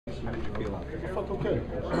How did you feel out there? I felt okay.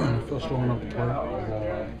 I felt strong enough to play.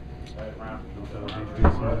 Did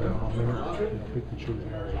decent in my minute. Picked and choose when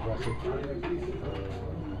I was aggressive. Did the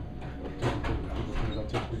things I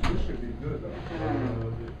typically do. That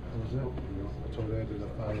was it. I told Ed that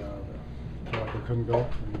if I felt like I couldn't go,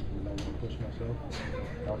 and I want to push myself,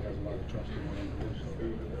 Doc has a lot of trust in what I'm doing. So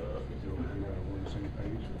we're on the same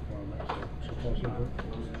page. So far, so good.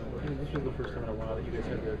 This was the first time in a while that you guys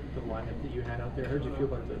had the lineup that you had out there. How did you feel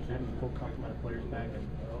about having the full complement of players back and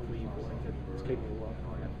hopefully you feeling that it's capable of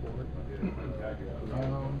going that forward?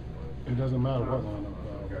 It doesn't matter what lineup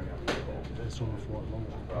it's on for as long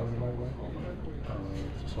as we're playing the right way.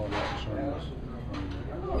 It's all about showing us.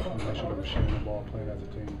 Make sure that we're sharing the ball, playing as a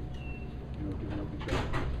team, giving up each other,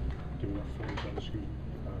 giving up for each other,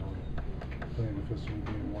 playing defensively,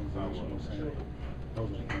 being one position, saying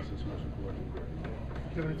those are the things that's most important.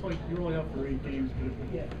 Kevin, it's like you're only out for 8 games, but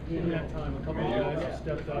in that time, a couple of guys have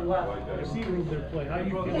stepped up. I've seen their play. How do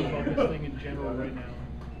you feel about this thing in general right now,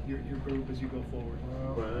 your group as you go forward?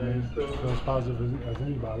 I mean, feel as positive as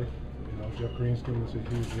anybody. Jeff Green's giving us a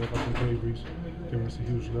huge lift. I think Avery's giving us a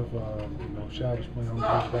huge lift. Shadow's playing on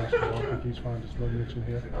good basketball. I think he's finding his little niche in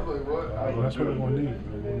here. That's what we're going to need.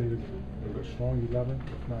 We're going to need a strong 11,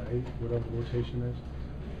 if not 8, whatever the rotation is.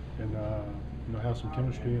 And have some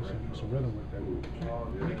chemistry and some rhythm with that.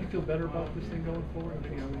 Make you feel better about this thing going forward?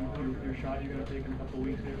 Your shot you're going to take in a couple of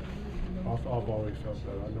weeks here? I've already felt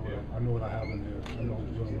better. I know what I have in here. I know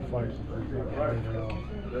who's willing to fight.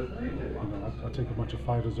 I take a bunch of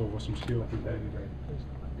fighters over some skill people every day.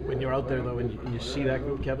 When you're out there though, and you see that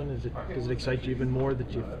group, Kevin, does it excite you even more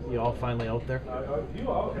that you all finally out there? It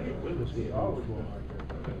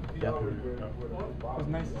was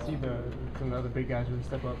nice to see some of the other big guys really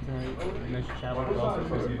step up tonight. Nice travel, but also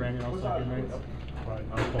Chris and Brandon also had good nights. Right.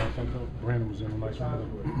 I thought Brandon was in a nice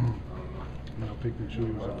rhythm. Picked and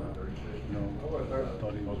choose. I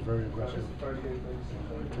thought he was very aggressive.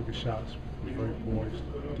 He took his shots. Was very poised.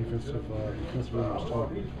 Defensively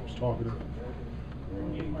was talkative.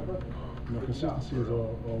 Consistency is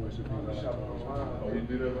always the thing that I like to always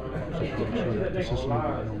consistently,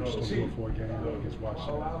 we just don't do it for a game against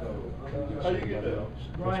Washington. Against somebody else.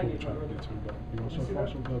 That's what we're trying to get to. But so far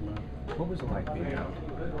so good, man. What was it like being out?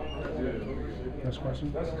 Next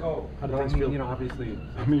question? How did things feel? Obviously.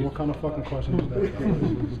 I mean, what kind of fucking question is that?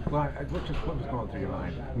 Well, what was going through your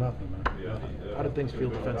mind? Nothing, man. Nothing. How did things feel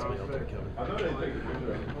defensively out there, Kevin?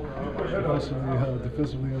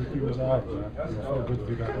 Defensively, everything was out, man. It felt good to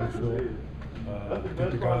be back on the field. I think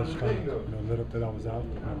the guys kind of lit up that I was out,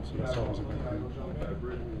 so that's always a good thing.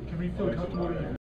 Can we feel comfortable?